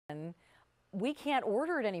we can't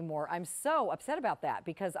order it anymore. I'm so upset about that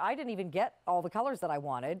because I didn't even get all the colors that I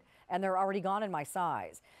wanted and they're already gone in my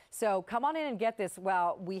size. So come on in and get this.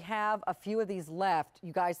 Well, we have a few of these left.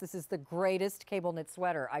 You guys, this is the greatest cable knit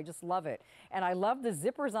sweater. I just love it. And I love the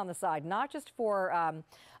zippers on the side, not just for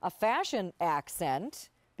a fashion accent,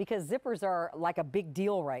 because zippers are like a big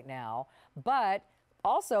deal right now, but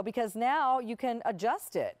also because now you can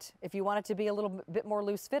adjust it if you want it to be a little bit more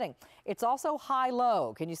loose fitting. It's also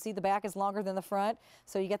high-low. Can you see the back is longer than the front?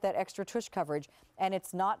 So you get that extra tush coverage. And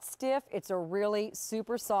it's not stiff. It's a really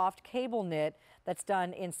super soft cable knit that's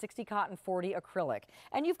done in 60 cotton, 40 acrylic.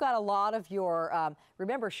 And you've got a lot of your,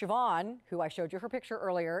 remember Siobhan, who I showed you her picture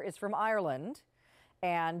earlier, is from Ireland.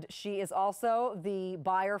 And she is also the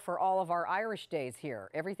buyer for all of our Irish days here.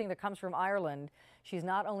 Everything that comes from Ireland, she's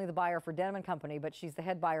not only the buyer for Denim & Company, but she's the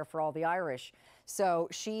head buyer for all the Irish. So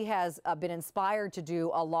she has been inspired to do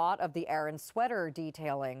a lot of the Aran sweater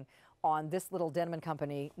detailing on this little Denim &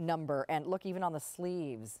 Company number. And look, even on the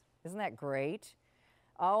sleeves. Isn't that great?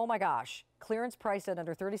 Oh my gosh. Clearance priced at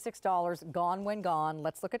under $36, gone when gone.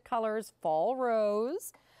 Let's look at colors. Fall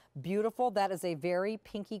rose. Beautiful. That is a very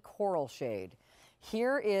pinky coral shade.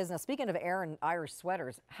 Here is, now speaking of Aran Irish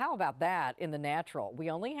sweaters, how about that in the natural?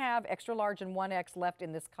 We only have extra large and 1X left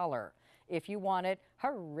in this color. If you want it,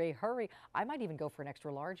 hurry, hurry. I might even go for an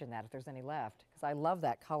extra large in that if there's any left, because I love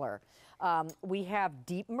that color. We have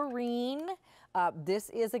deep marine. This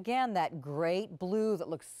is, again, that great blue that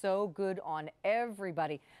looks so good on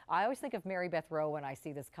everybody. I always think of Mary Beth Rowe when I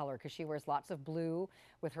see this color, because she wears lots of blue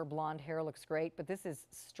with her blonde hair, looks great. But this is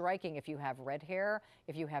striking if you have red hair,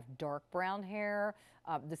 if you have dark brown hair.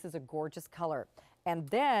 This is a gorgeous color. And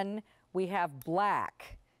then we have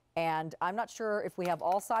black. And I'm not sure if we have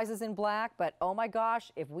all sizes in black, but oh my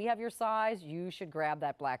gosh, if we have your size, you should grab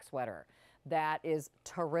that black sweater. That is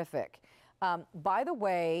terrific. By the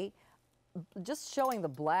way, just showing the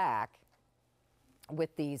black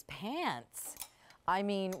with these pants, I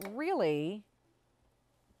mean, really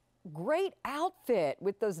great outfit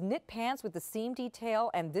with those knit pants with the seam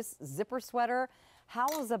detail and this zipper sweater. How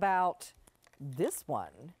is about this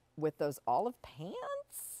one with those olive pants?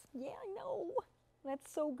 Yeah, I know.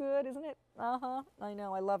 That's so good, isn't it? Uh-huh, I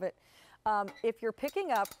know, I love it. If you're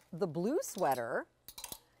picking up the blue sweater,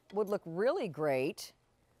 would look really great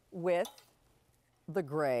with the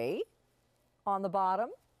gray on the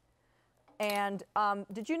bottom. And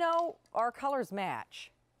did you know our colors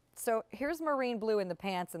match? So here's marine blue in the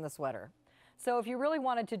pants and the sweater. So if you really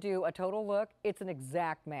wanted to do a total look, it's an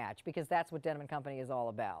exact match because that's what Denim & Company is all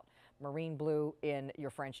about. Marine blue in your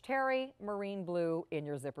French terry, marine blue in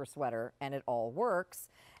your zipper sweater, and it all works.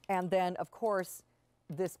 And then, of course,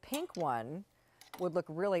 this pink one would look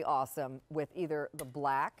really awesome with either the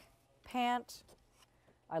black pant.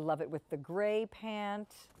 I love it with the gray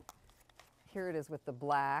pant. Here it is with the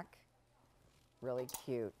black. Really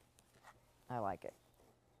cute. I like it.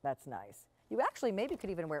 That's nice. You actually maybe could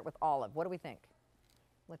even wear it with olive. What do we think?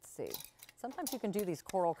 Let's see. Sometimes you can do these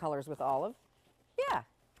coral colors with olive. Yeah,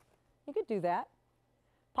 you could do that.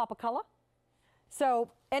 Pop a color. So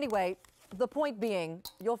anyway, the point being,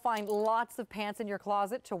 you'll find lots of pants in your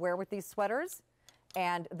closet to wear with these sweaters,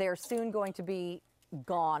 and they're soon going to be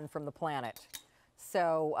gone from the planet.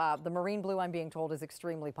 So the marine blue, I'm being told, is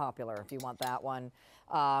extremely popular if you want that one.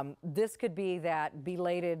 This could be that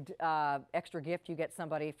belated extra gift you get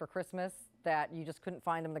somebody for Christmas that you just couldn't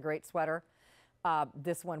find them the great sweater.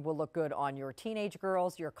 This one will look good on your teenage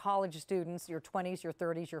girls, your college students, your 20s, your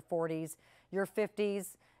 30s, your 40s, your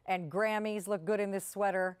 50s, and Grammys look good in this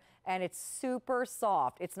sweater. And it's super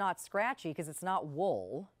soft. It's not scratchy because it's not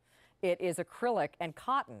wool. It is acrylic and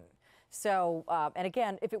cotton. So, and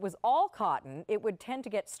again, if it was all cotton, it would tend to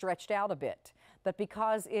get stretched out a bit. But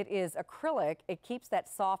because it is acrylic, it keeps that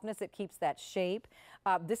softness, it keeps that shape.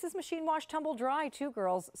 This is machine wash, tumble dry too,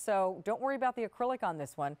 girls. So don't worry about the acrylic on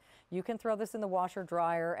this one. You can throw this in the washer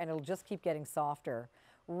dryer and it'll just keep getting softer.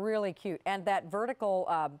 Really cute. And that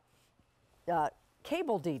vertical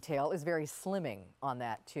cable detail is very slimming on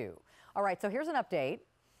that too. All right, so here's an update.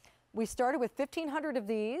 We started with 1,500 of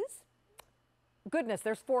these. Goodness,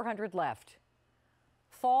 there's 400 left.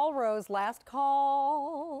 Fall rose, last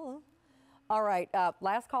call. All right,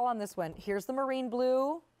 last call on this one. Here's the marine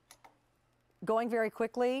blue, going very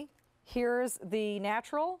quickly. Here's the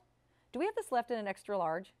natural. Do we have this left in an extra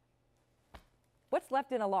large? What's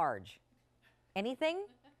left in a large? Anything?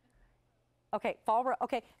 Okay, fall rose,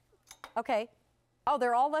 okay, okay. Oh,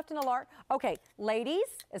 they're all left in a large. Okay, ladies,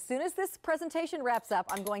 as soon as this presentation wraps up,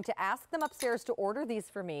 I'm going to ask them upstairs to order these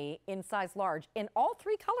for me in size large in all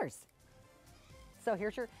 3 colors. So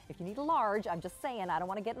here's your, if you need a large, I'm just saying, I don't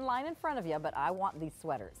want to get in line in front of you, but I want these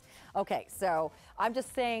sweaters. Okay, so I'm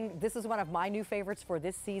just saying this is one of my new favorites for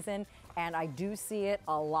this season, and I do see it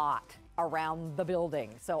a lot around the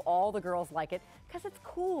building. So all the girls like it because it's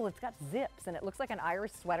cool. It's got zips, and it looks like an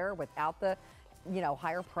Irish sweater without the, you know,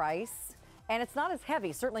 higher price. And it's not as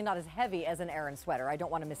heavy, certainly not as heavy as an Aran sweater. I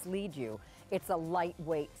don't want to mislead you. It's a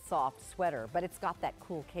lightweight, soft sweater, but it's got that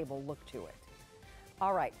cool cable look to it.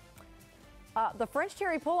 All right. The French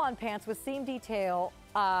terry pull-on pants with seam detail,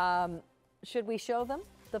 should we show them,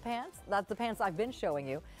 the pants? That's the pants I've been showing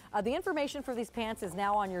you. The information for these pants is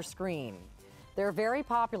now on your screen. They're very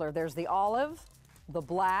popular. There's the olive, the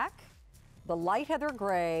black, the light heather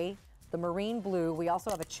gray, the marine blue. We also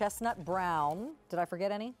have a chestnut brown. Did I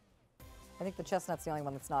forget any? I think the chestnut's the only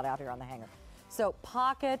one that's not out here on the hanger. So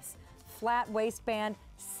pockets, flat waistband,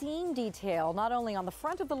 seam detail, not only on the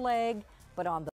front of the leg, but on the